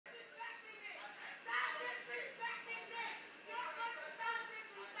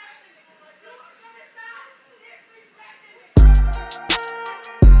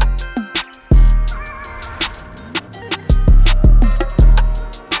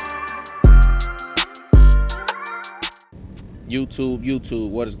YouTube,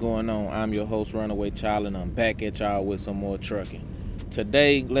 what is going on? I'm your host, Runaway Child, and I'm back at y'all with some more trucking.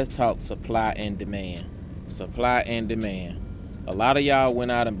 Today, let's talk supply and demand. Supply and demand. A lot of y'all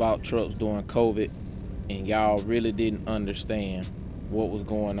went out and bought trucks during COVID, and y'all really didn't understand what was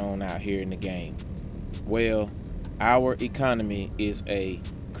going on out here in the game. Well, our economy is a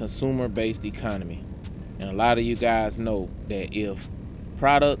consumer-based economy, and a lot of you guys know that if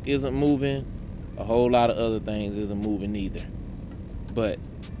product isn't moving, a whole lot of other things isn't moving either. But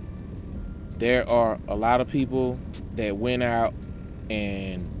there are a lot of people that went out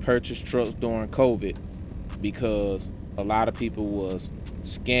and purchased trucks during COVID because a lot of people was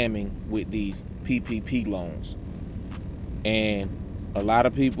scamming with these PPP loans. And a lot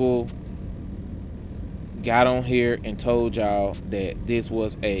of people got on here and told y'all that this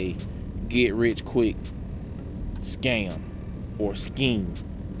was a get rich quick scam or scheme.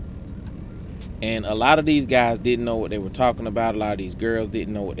 And a lot of these guys didn't know what they were talking about. A lot of these girls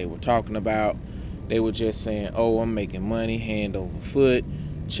didn't know what they were talking about. They were just saying, oh, I'm making money hand over foot.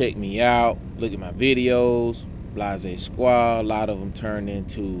 Check me out. Look at my videos. Blase squad. A lot of them turned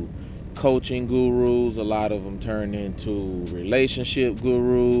into coaching gurus. A lot of them turned into relationship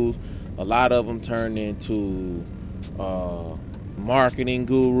gurus. A lot of them turned into marketing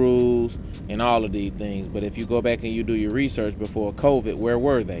gurus and all of these things. But if you go back and you do your research before COVID, where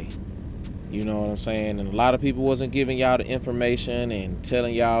were they? You know what I'm saying? And a lot of people wasn't giving y'all the information and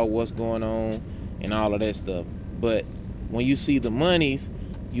telling y'all what's going on and all of that stuff. But when you see the monies,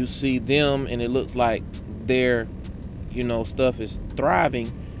 you see them and it looks like their, stuff is thriving.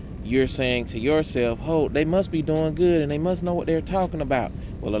 You're saying to yourself, oh, they must be doing good and they must know what they're talking about.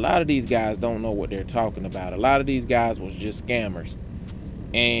 Well, a lot of these guys don't know what they're talking about. A lot of these guys was just scammers.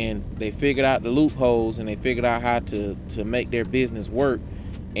 And they figured out the loopholes and they figured out how to make their business work.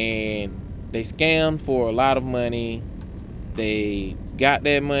 And they scammed for a lot of money. They got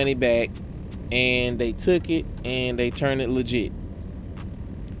that money back and they took it and they turned it legit.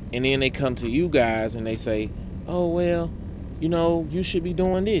 And then they come to you guys and they say, oh, well, you should be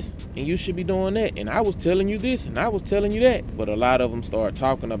doing this and you should be doing that. And I was telling you this and I was telling you that. But a lot of them start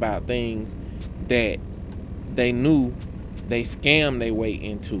talking about things that they knew they scammed their way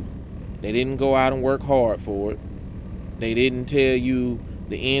into. They didn't go out and work hard for it. They didn't tell you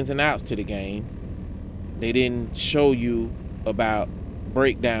the ins and outs to the game. They didn't show you about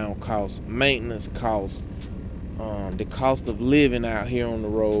breakdown costs, maintenance costs, the cost of living out here on the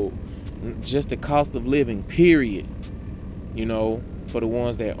road, just the cost of living, period. For the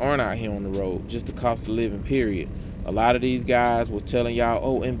ones that aren't out here on the road, just the cost of living, period. A lot of these guys was telling y'all,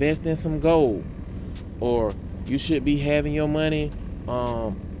 oh, invest in some gold, or you should be having your money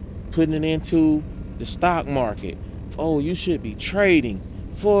putting it into the stock market. Oh, you should be trading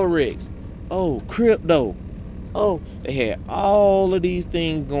Forex, oh, crypto, oh, they had all of these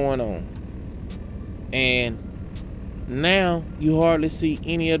things going on. And now you hardly see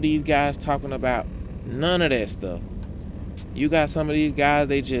any of these guys talking about none of that stuff. You got some of these guys,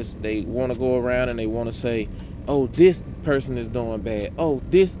 they want to go around and they want to say, oh, this person is doing bad. Oh,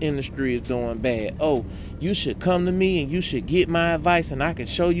 this industry is doing bad. Oh, you should come to me and you should get my advice and I can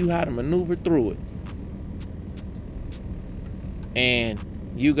show you how to maneuver through it. And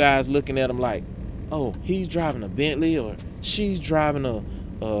you guys looking at them like, oh, he's driving a Bentley or she's driving a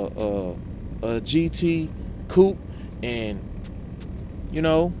GT coupe, and you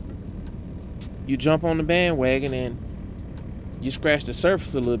jump on the bandwagon and you scratch the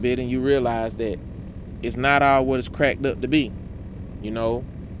surface a little bit and you realize that it's not all what it's cracked up to be. You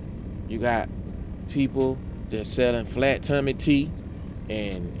got people that selling flat tummy tea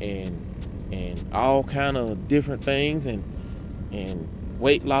and all kind of different things and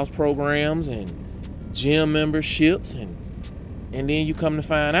weight loss programs and gym memberships, and then you come to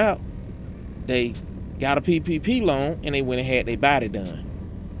find out they got a PPP loan and they went and had their body done.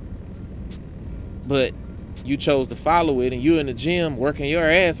 But you chose to follow it and you're in the gym working your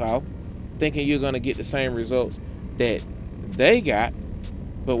ass off thinking you're going to get the same results that they got.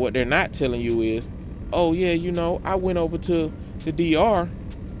 But what they're not telling you is, oh yeah, I went over to the DR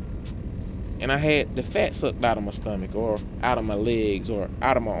and I had the fat sucked out of my stomach or out of my legs or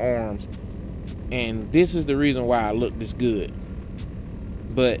out of my arms. And this is the reason why I look this good.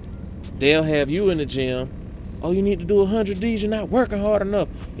 But they'll have you in the gym. Oh, you need to do 100 Ds. You're not working hard enough.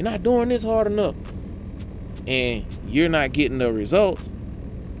 You're not doing this hard enough. And you're not getting the results.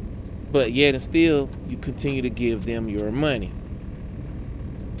 But yet and still, you continue to give them your money.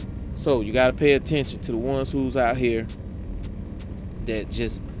 So you got to pay attention to the ones who's out here that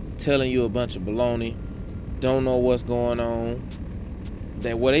just telling you a bunch of baloney, don't know what's going on,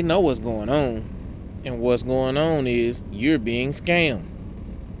 that well, they know what's going on, And what's going on is you're being scammed.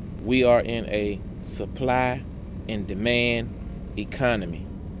 We are in a supply and demand economy.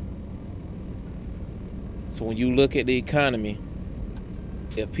 So when you look at the economy,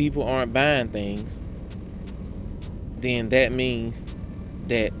 if people aren't buying things, then that means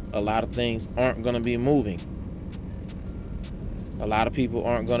that a lot of things aren't going to be moving. A lot of people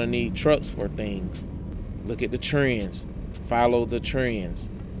aren't going to need trucks for things. Look at the trends. Follow the trends.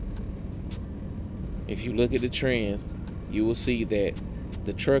 If you look at the trends, you will see that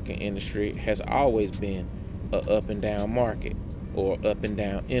the trucking industry has always been an up and down market or up and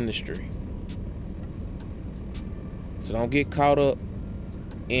down industry. So don't get caught up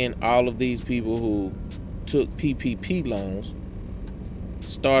in all of these people who took PPP loans,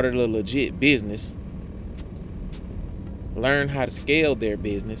 started a legit business, learned how to scale their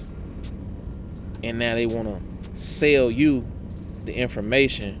business, and now they want to sell you the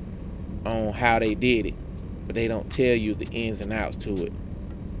information on how they did it, but they don't tell you the ins and outs to it.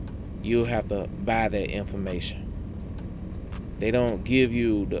 You'll have to buy that information. They don't give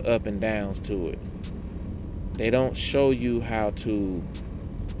you the up and downs to it. They don't show you how to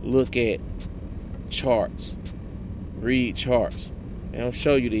look at charts, read charts. They don't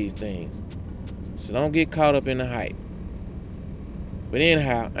show you these things. So don't get caught up in the hype. But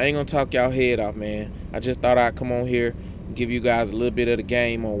anyhow, I ain't gonna talk y'all head off, man. I just thought I'd come on here and give you guys a little bit of the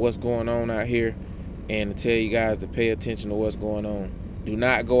game on what's going on out here, and to tell you guys to pay attention to what's going on. Do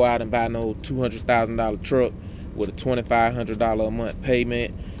not go out and buy no $200,000 truck with a $2,500 a month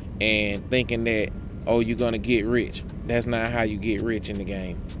payment and thinking that, oh, you're gonna get rich. That's not how you get rich in the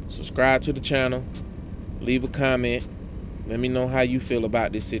game. Subscribe to the channel, leave a comment, let me know how you feel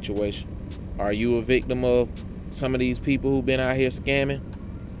about this situation. Are you a victim of some of these people who've been out here scamming?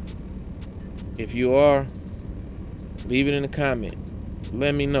 If you are, leave it in the comment.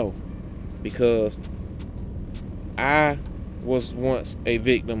 Let me know, because I was once a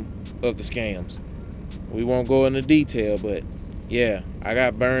victim of the scams. We won't go into detail, but yeah, I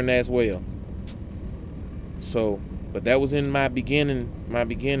got burned as well. So, but that was in my beginning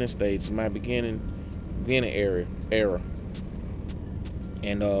stage, my beginning era.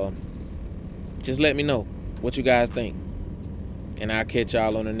 And just let me know what you guys think, and I'll catch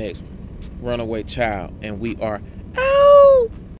y'all on the next one. Runaway Child, and we are